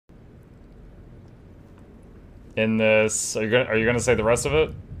in this. Are you gonna say the rest of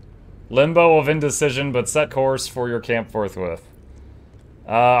it? Limbo of indecision, but set course for your camp forthwith.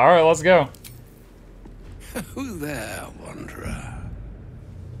 Alright, let's go. Who there, wanderer?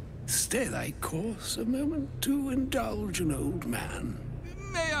 Stay thy course a moment to indulge an old man.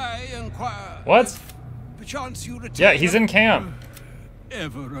 May I inquire? What? Perchance you retain Yeah, he's in camp.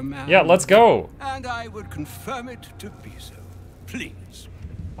 Ever a man. Yeah, let's go. And I would confirm it to be so. Please.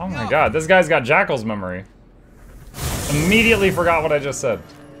 Oh my god, this guy's got Jackal's memory. Immediately forgot what I just said.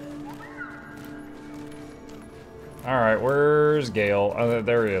 Alright, where's Gale? Oh,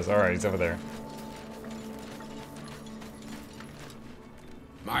 there he is. Alright, he's over there.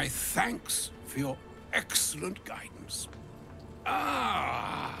 My thanks for your excellent guidance.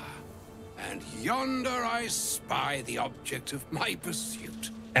 Ah, and yonder I spy the object of my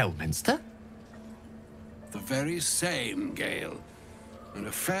pursuit. Elminster? The very same, Gale. And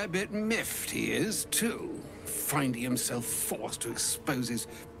a fair bit miffed he is, too, finding himself forced to expose his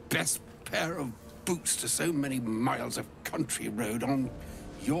best pair of boots to so many miles of country road on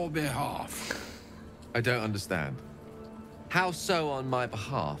your behalf. I don't understand. How so on my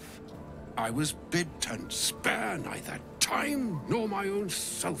behalf? I was bid to spare neither time nor my own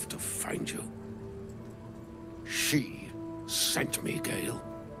self to find you. She sent me, Gale.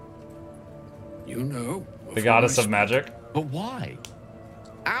 You know. The goddess of magic. But why?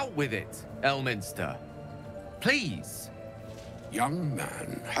 Out with it, Elminster. Please. Young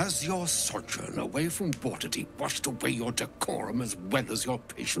man, has your sojourn away from Waterdeep washed away your decorum as well as your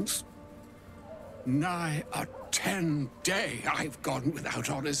patience? Nigh a 10-day I've gone without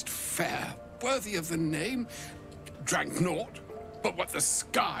honest fare, worthy of the name. Drank naught but what the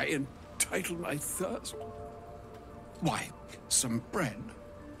sky entitled my thirst. Why, some bread,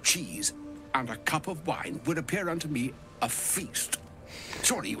 cheese, and a cup of wine would appear unto me a feast.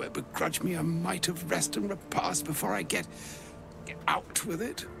 Surely you won't begrudge me a mite of rest and repast before I get out with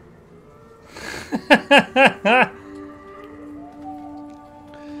it.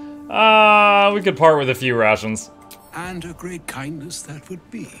 We could part with a few rations. And a great kindness that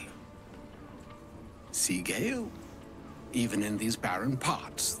would be. See, Gale, even in these barren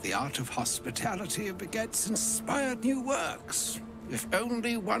parts, the art of hospitality begets inspired new works. If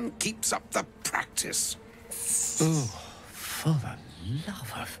only one keeps up the practice. Oh, for the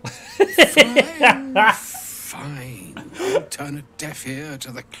love of... Fine, fine. I'll turn a deaf ear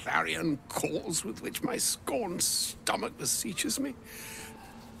to the clarion calls with which my scorned stomach beseeches me.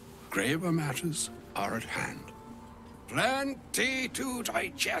 Graver matters are at hand. Plenty to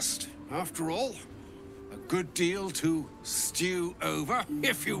digest, after all. A good deal to stew over,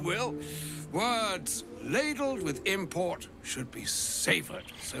 if you will. Words ladled with import should be savored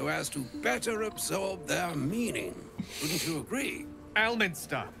so as to better absorb their meaning. Wouldn't you agree?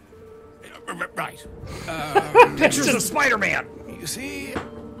 Elminster. Right. Pictures of Spider-Man! You see,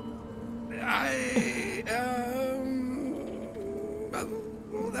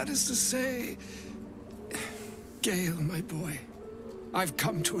 well, that is to say, Gale, my boy, I've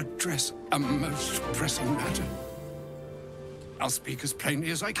come to address a most pressing matter. I'll speak as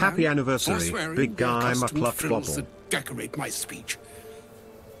plainly as I can. Happy anniversary, forswearing big the guy accustomed Mukluk frills Bobble. that decorate my speech.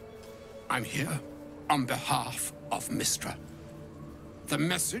 I'm here on behalf of Mistra. The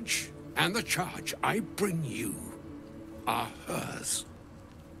message and the charge I bring you are hers.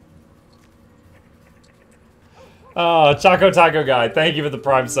 Oh, Choco Taco Guy, thank you for the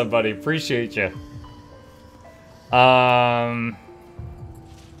Prime sub, buddy. Appreciate you.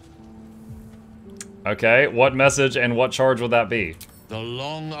 Okay, what message and what charge would that be? The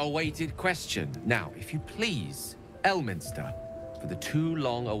long-awaited question. Now, if you please, Elminster, for the too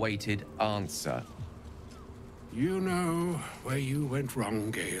long-awaited answer. You know where you went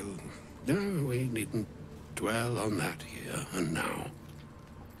wrong, Gale. No, we needn't dwell on that here and now.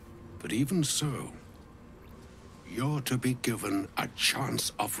 But even so, you're to be given a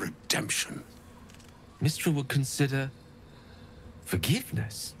chance of redemption. Mistra would consider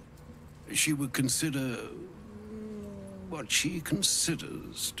forgiveness. She would consider what she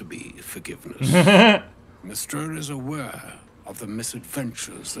considers to be forgiveness. Mistra is aware of the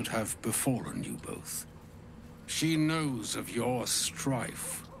misadventures that have befallen you both. She knows of your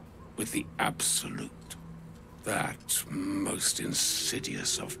strife with the Absolute, that most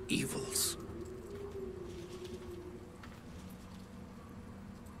insidious of evils.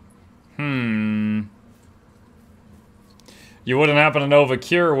 You wouldn't happen to know of a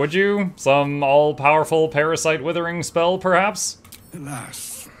cure, would you? Some all-powerful parasite withering spell, perhaps?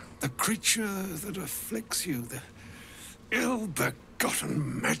 Alas, the creature that afflicts you, the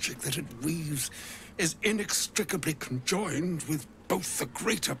ill-begotten magic that it weaves, is inextricably conjoined with both the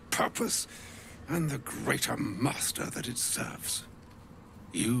greater purpose and the greater master that it serves.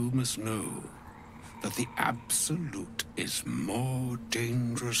 You must know that the Absolute is more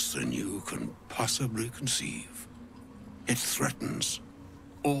dangerous than you can possibly conceive. It threatens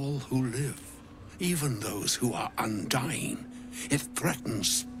all who live, even those who are undying. It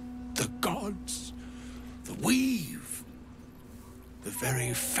threatens the gods, the weave, the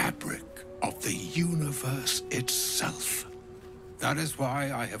very fabric of the universe itself. That is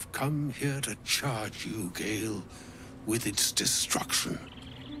why I have come here to charge you, Gale, with its destruction.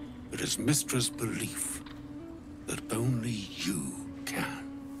 It is Mystra's belief that only you can.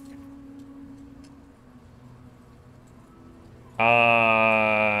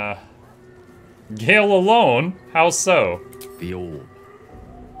 Gale alone? How so? The orb.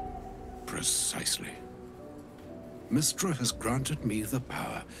 Precisely. Mystra has granted me the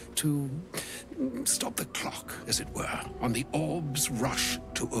power to stop the clock, as it were, on the orb's rush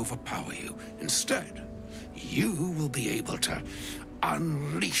to overpower you. Instead, you will be able to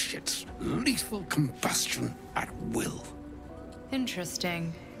unleash its lethal combustion at will.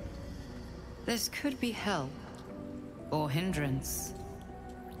 Interesting. This could be help, or hindrance.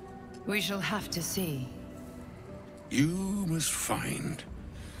 We shall have to see. You must find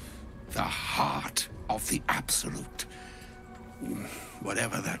the heart of the Absolute,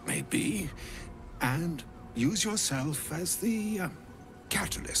 whatever that may be, and use yourself as the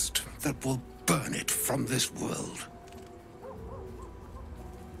catalyst that will burn it from this world.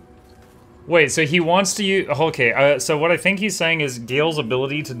 Wait, so he wants to use... Okay, so what I think he's saying is Gale's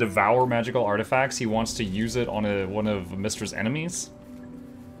ability to devour magical artifacts, he wants to use it on one of Mystra's enemies?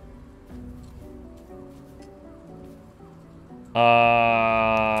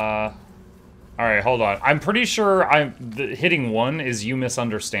 Alright, hold on. I'm pretty sure hitting 1 is you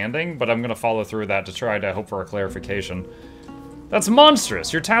misunderstanding, but I'm gonna follow through that to try to hope for a clarification. That's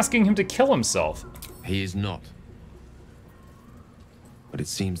monstrous! You're tasking him to kill himself. He is not. But it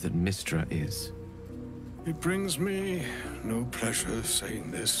seems that Mystra is. It brings me no pleasure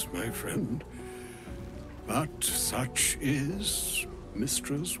saying this, my friend. But such is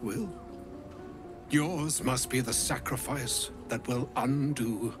Mystra's will. Yours must be the sacrifice that will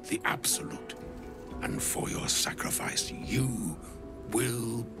undo the Absolute. And for your sacrifice, you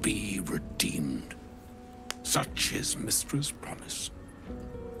will be redeemed. Such is Mystra's promise.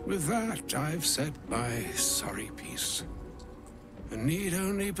 With that, I've said my sorry piece. And need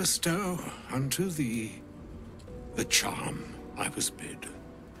only bestow unto thee the charm I was bid.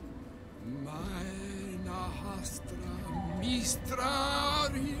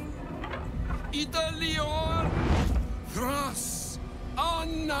 Italior Thras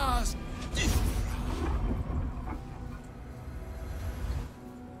Annas.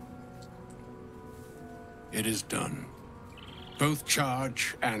 It is done. Both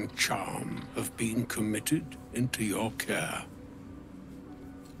charge and charm have been committed into your care.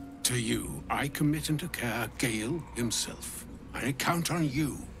 To you, I commit into care Gale himself. I count on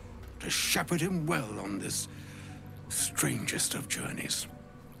you to shepherd him well on this strangest of journeys.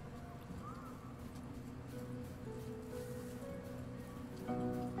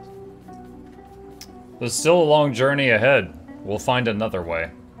 There's still a long journey ahead. We'll find another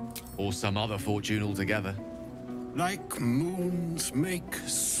way. Or some other fortune altogether. Like moons make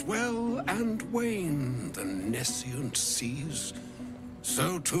swell and wane the nescient seas,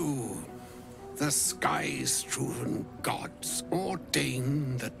 so too the sky-strewn gods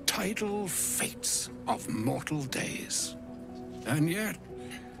ordain the tidal fates of mortal days. And yet,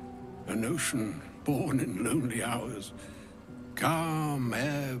 an ocean born in lonely hours, come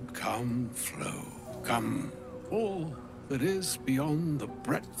ebb, come flow, come all that is beyond the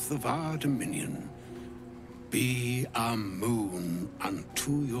breadth of our dominion. Be a moon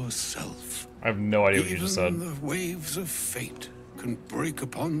unto yourself. I have no idea what you just said. Even the waves of fate can break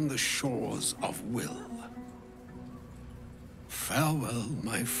upon the shores of will. Farewell,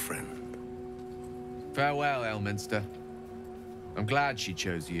 my friend. Farewell, Elminster. I'm glad she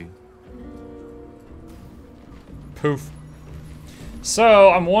chose you. Poof. So,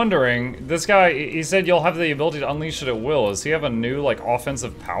 I'm wondering, this guy, he said you'll have the ability to unleash it at will. Does he have a new, like,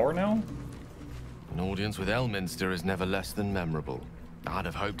 offensive power now? An audience with Elminster is never less than memorable. I'd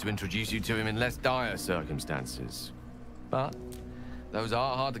have hoped to introduce you to him in less dire circumstances. But those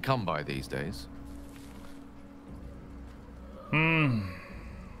are hard to come by these days. You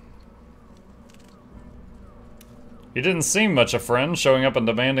didn't seem much a friend, showing up and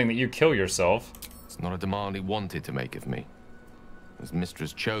demanding that you kill yourself. It's not a demand he wanted to make of me. As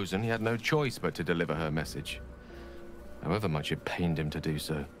Mistress chosen, he had no choice but to deliver her message. However much it pained him to do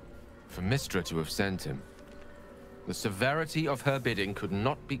so. For Mystra to have sent him, the severity of her bidding could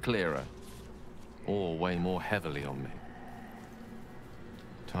not be clearer. or weigh more heavily on me.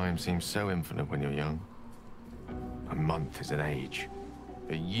 Time seems so infinite when you're young. A month is an age.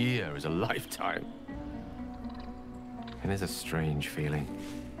 A year is a lifetime. It is a strange feeling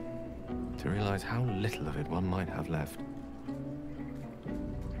to realize how little of it one might have left.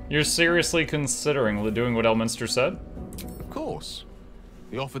 You're seriously considering doing what Elminster said? Of course.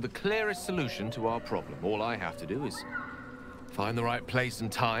 He offered the clearest solution to our problem. All I have to do is find the right place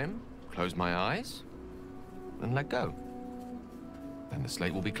and time, close my eyes, and let go. Then the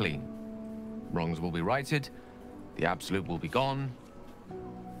slate will be clean. Wrongs will be righted, the Absolute will be gone,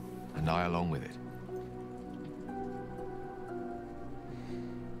 and I along with it.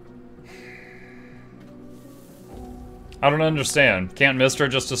 I don't understand. Can't Mystra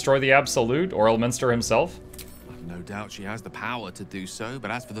just destroy the Absolute, or Elminster himself? I've no doubt she has the power to do so, but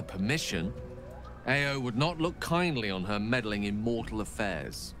as for the permission, Ao would not look kindly on her meddling in mortal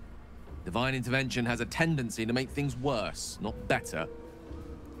affairs. Divine intervention has a tendency to make things worse, not better.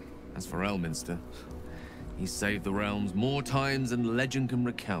 As for Elminster, he's saved the realms more times than legend can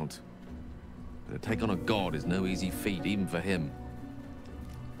recount. But to take on a god is no easy feat, even for him.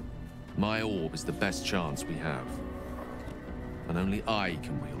 My orb is the best chance we have. And only I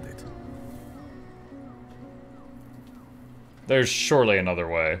can wield it. There's surely another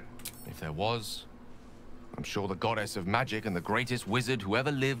way. If there was, I'm sure the goddess of magic and the greatest wizard who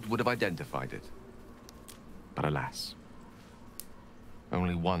ever lived would have identified it. But alas,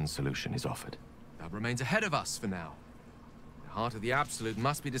 only one solution is offered. That remains ahead of us for now. The heart of the Absolute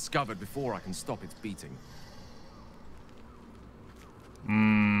must be discovered before I can stop its beating.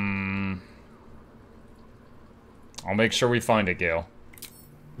 I'll make sure we find it, Gale.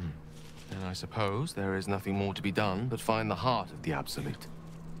 Then I suppose there is nothing more to be done but find the heart of the Absolute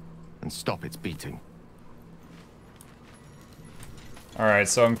and stop its beating. Alright,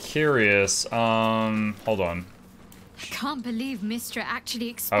 so I'm curious. Hold on. I can't believe Mystra actually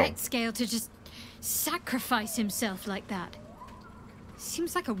expects Gale to just sacrifice himself like that.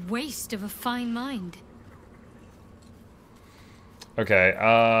 Seems like a waste of a fine mind. Okay,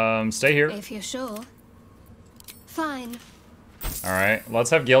 stay here. If you're sure. Fine. Alright, let's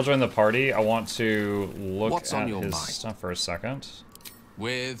have Gale join the party. I want to look What's at on your his mind? stuff for a second.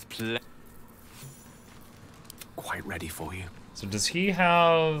 With Quite ready for you. So does he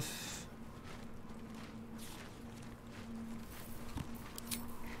have...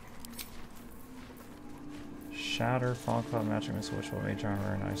 Shatter, Fog Cloud, Magic Missile, Witchbolt, Mage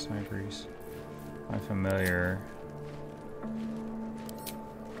Armor, and Ice Knight Grease. I'm familiar.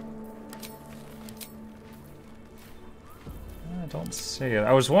 I don't see it.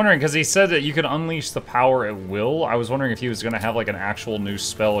 I was wondering, because he said that you could unleash the power at will. I was wondering if he was going to have like an actual new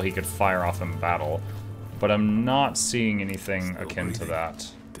spell he could fire off in battle. But I'm not seeing anything akin to that.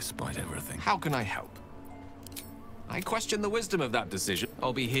 Despite everything. How can I help? I question the wisdom of that decision.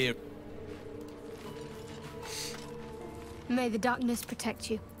 I'll be here. May the darkness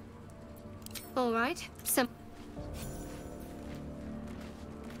protect you. All right.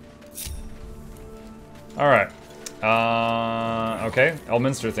 Alright. Okay.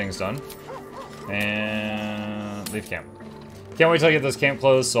 Elminster thing's done. And leave camp. Can't wait till I get this camp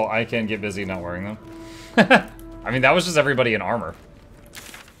closed so I can get busy not wearing them. I mean, that was just everybody in armor.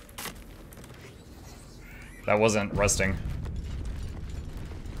 That wasn't resting.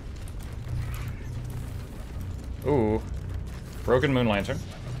 Ooh. Broken Moon Lantern.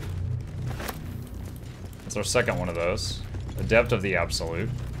 That's our second one of those. Adept of the Absolute.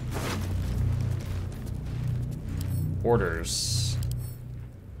 Orders.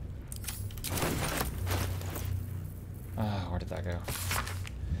 Where did that go?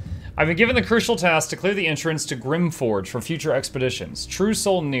 I've been given the crucial task to clear the entrance to Grimforge for future expeditions. True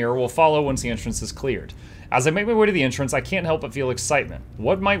Soul Near will follow once the entrance is cleared. As I make my way to the entrance, I can't help but feel excitement.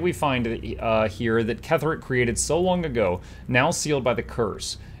 What might we find here that Ketheric created so long ago, now sealed by the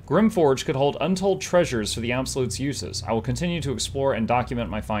curse? Grimforge could hold untold treasures for the Absolute's uses. I will continue to explore and document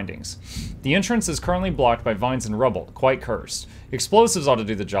my findings. The entrance is currently blocked by vines and rubble, quite cursed. Explosives ought to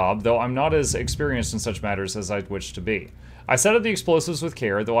do the job, though I'm not as experienced in such matters as I'd wish to be. I set up the explosives with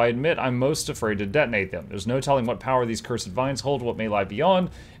care, though I admit I'm most afraid to detonate them. There's no telling what power these cursed vines hold, what may lie beyond,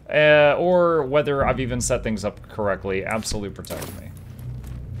 or whether I've even set things up correctly. Absolute protect me.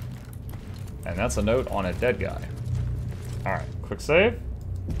 And that's a note on a dead guy. Alright, quick save.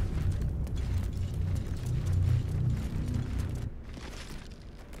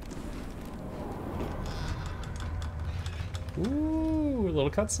 Ooh, a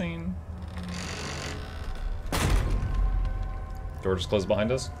little cutscene. Door just closed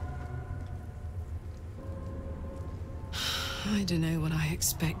behind us. I don't know what I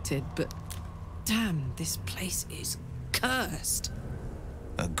expected, but Damn, this place is cursed.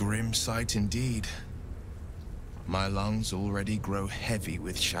 A grim sight indeed. My lungs already grow heavy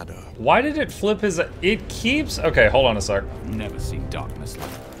with shadow. Why did it flip his... It keeps... Okay, hold on a sec. Never seen darkness like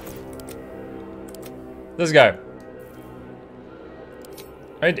This guy.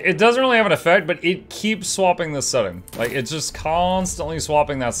 It doesn't really have an effect, but it keeps swapping this setting. Like, it's just constantly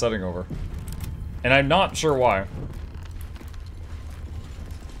swapping that setting over. And I'm not sure why.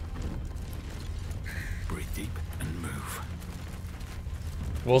 breathe deep and move.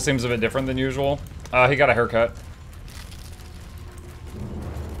 Will seems a bit different than usual. He got a haircut.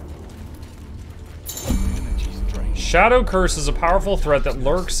 Shadow Curse is a powerful threat that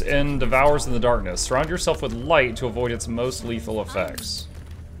lurks and devours in the darkness. Surround yourself with light to avoid its most lethal effects.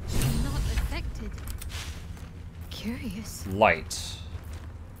 Not affected. Curious. Light.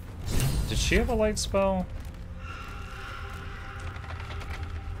 Did she have a light spell?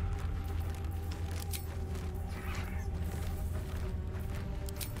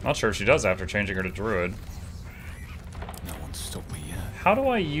 Not sure if she does after changing her to druid. No one's stopped me yet. How do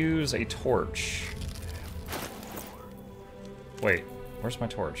I use a torch? Wait, where's my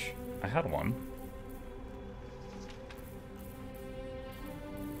torch? I had one.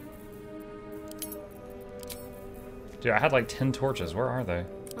 Dude, I had like 10 torches. Where are they?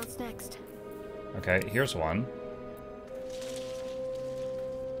 What's next? Okay, here's one.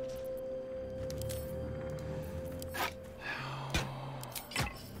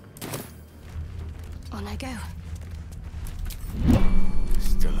 On I go.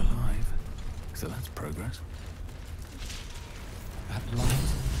 Still alive. So that's progress. That light,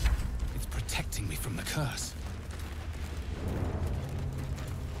 it's protecting me from the curse.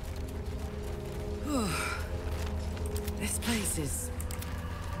 This place is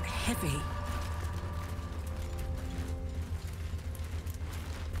heavy.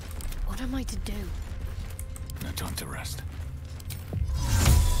 What am I to do? No time to rest.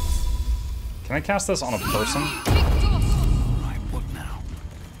 Can I cast this on a person? Right, what now?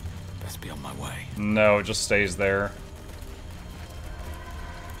 Best be on my way. No, it just stays there.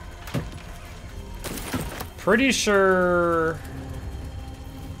 Pretty sure...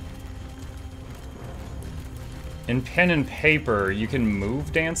 In pen and paper, you can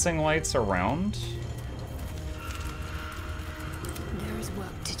move dancing lights around? There is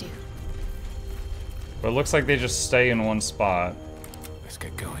work to do. But it looks like they just stay in one spot. Let's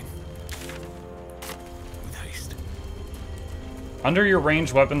get going. With haste. Under your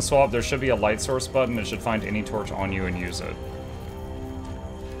ranged weapon swap, there should be a light source button. It should find any torch on you and use it.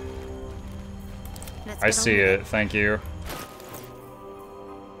 Let's I get see on. it, thank you.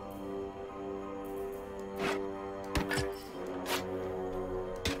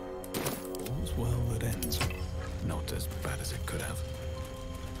 All's well that ends. Not as bad as it could have.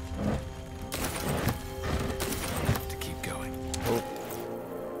 To keep going. Oh.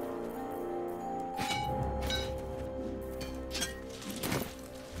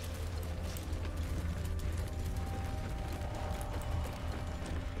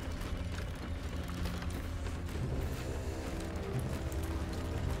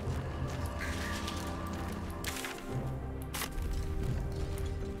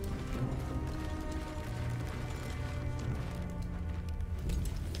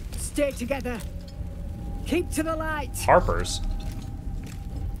 Stay together. Keep to the light. Harper's.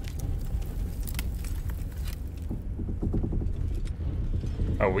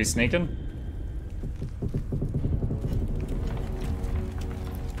 Oh, we sneaking?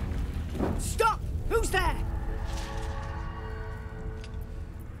 Stop! Who's there?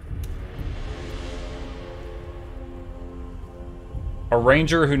 A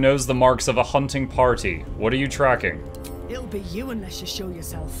ranger who knows the marks of a hunting party. What are you tracking? It'll be you unless you show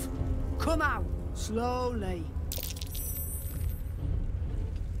yourself. Come out, slowly.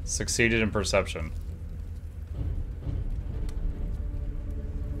 Succeeded in perception.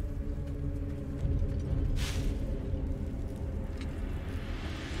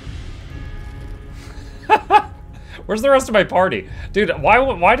 Where's the rest of my party? Dude,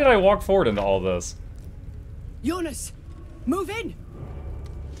 why did I walk forward into all this? Jonas, move in.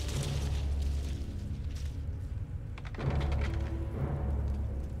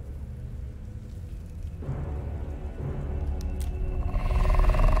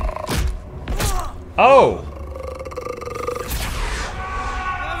 Oh!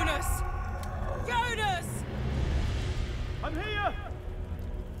 Jonas! Jonas! I'm here!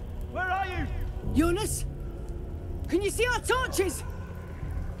 Where are you? Jonas, can you see our torches?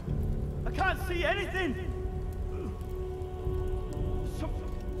 I can't see anything!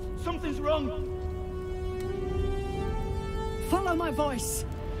 Something's wrong. Follow my voice.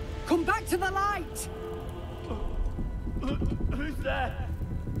 Come back to the light! Who's there?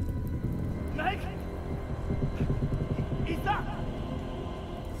 Meg? Is that...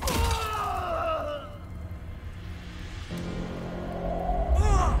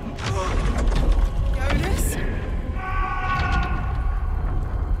 Jonas?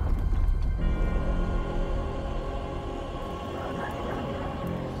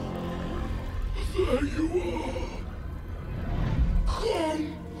 There you are.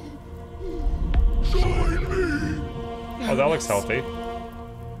 Come. Join me. Oh, that looks healthy.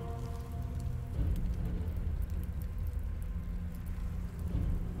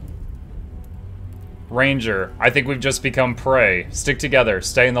 Ranger, I think we've just become prey. Stick together,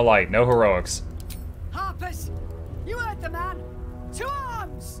 stay in the light, no heroics. Harpers! You heard the man! To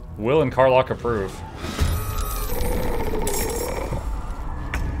arms! Will and Carlock approve.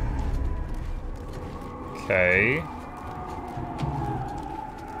 Okay.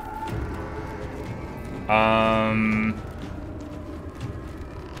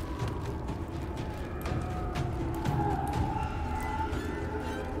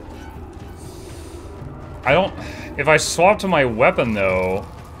 I don't... If I swap to my weapon, though,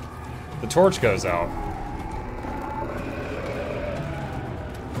 the torch goes out.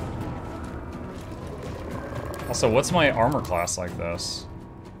 Also, what's my armor class like this?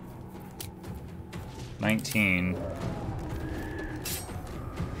 19.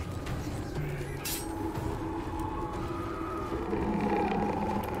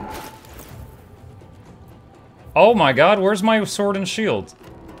 Oh my god, where's my sword and shield?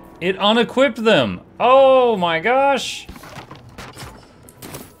 It unequipped them! Oh my gosh!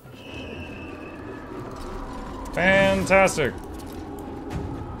 Fantastic.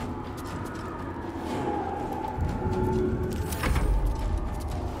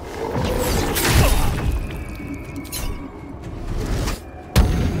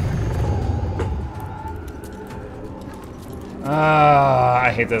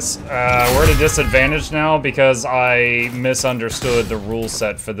 I hate this. We're at a disadvantage now because I misunderstood the rule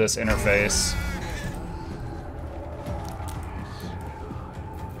set for this interface.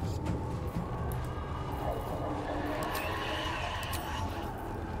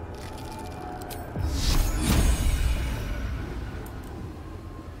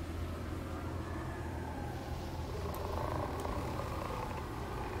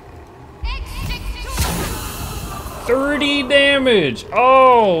 Damage!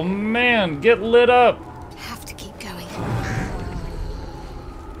 Oh man, get lit up! Have to keep going.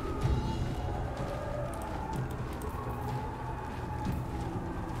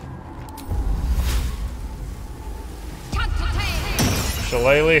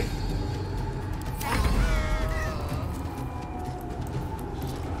 Shillelagh.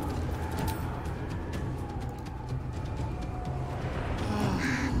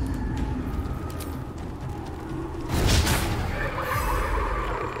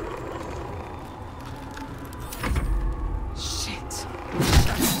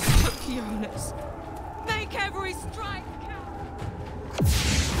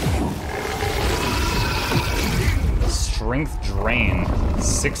 Strength drain.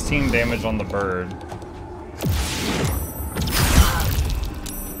 16 damage on the bird.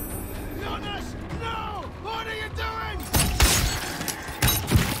 Jonas! No! What are you doing?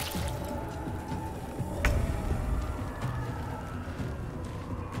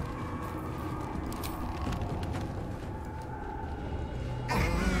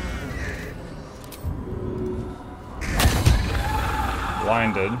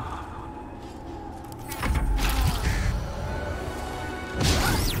 Blinded.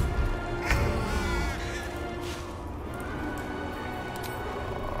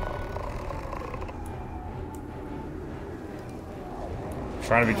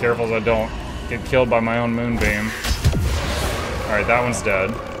 Trying to be careful so I don't get killed by my own moonbeam. Alright, that one's dead.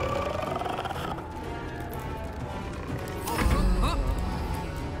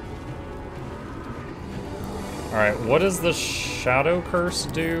 Alright, what does the Shadow Curse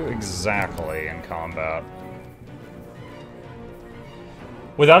do exactly in combat?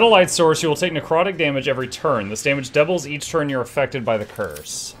 Without a light source, you will take necrotic damage every turn. This damage doubles each turn you're affected by the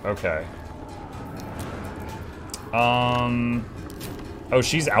curse. Okay. Oh,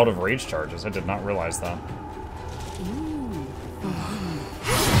 she's out of rage charges. I did not realize that.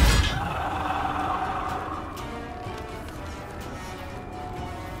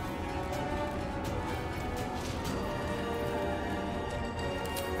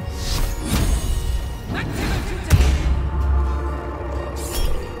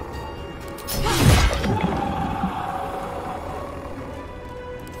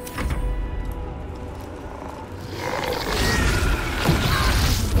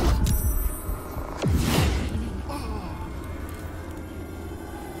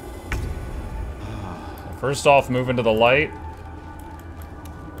 First off, move into the light.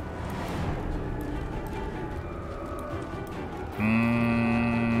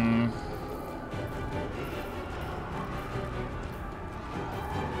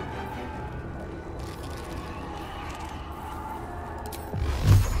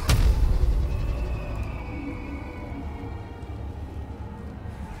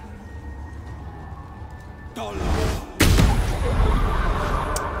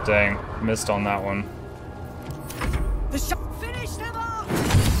 Dang, missed on that one. The shot. Finish them off.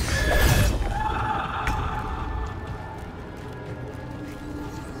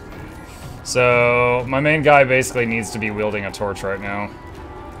 So, my main guy basically needs to be wielding a torch right now.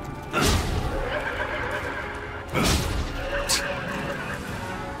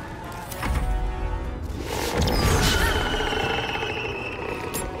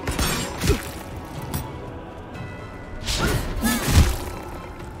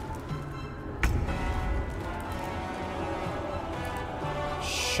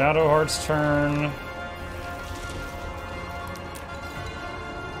 Shadowheart's turn.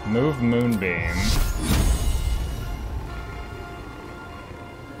 Move Moonbeam.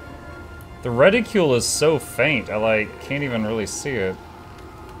 The reticule is so faint, I like can't even really see it.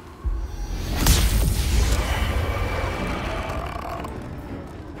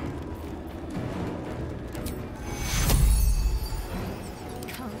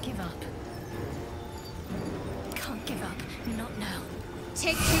 Can't give up. Can't give up. Not now.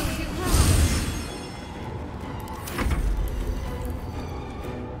 Take two.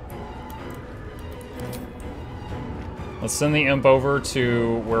 Let's send the imp over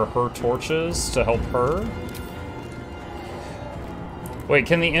to where her torch is to help her. Wait,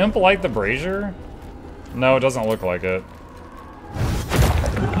 can the imp light the brazier? No, it doesn't look like it.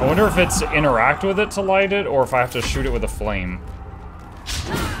 I wonder if it's interact with it to light it, or if I have to shoot it with a flame.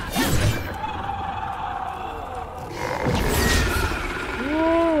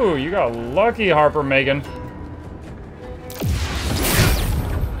 Woo, you got lucky, Harper Megan.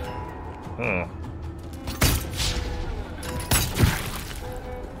 Ugh.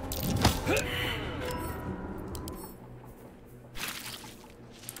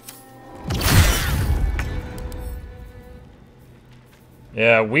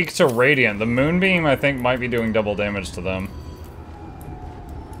 Yeah, weak to Radiant. The Moonbeam, I think, might be doing double damage to them.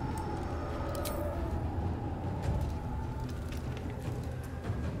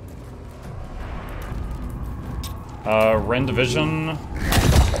 Ren Division.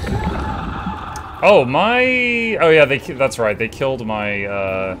 Oh, my... Oh, yeah, that's right. They killed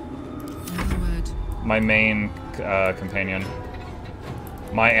my, my main, companion.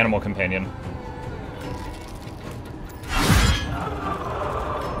 My animal companion.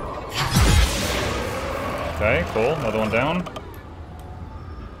 Okay, cool. Another one down.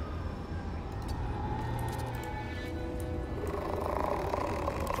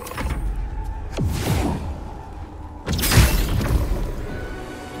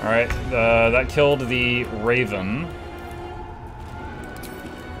 Alright, that killed the Raven.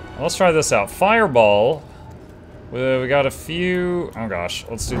 Let's try this out. Fireball. We got a few... Oh gosh,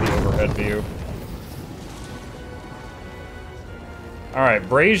 let's do the overhead view. Alright,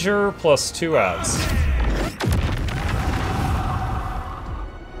 brazier plus 2 adds.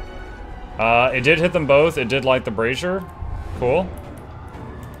 It did hit them both. It did light the brazier. Cool.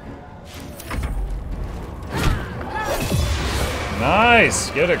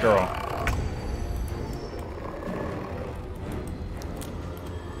 Nice! Get it, girl.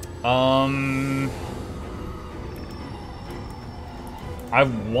 I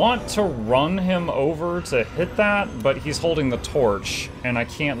want to run him over to hit that, but he's holding the torch, and I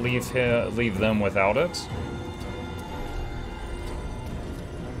can't leave them without it.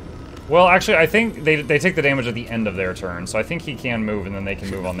 Well, actually, I think they take the damage at the end of their turn, so I think he can move, and then they can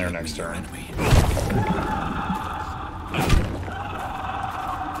move on their next turn.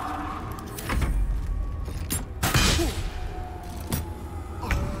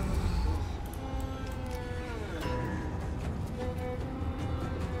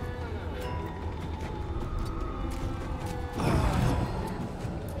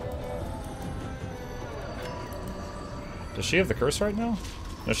 Does she have the curse right now?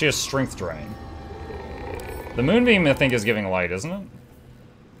 No, she has Strength Drain. The Moonbeam, I think, is giving light, isn't it?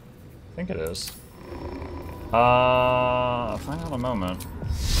 I think it is. Find out in a moment.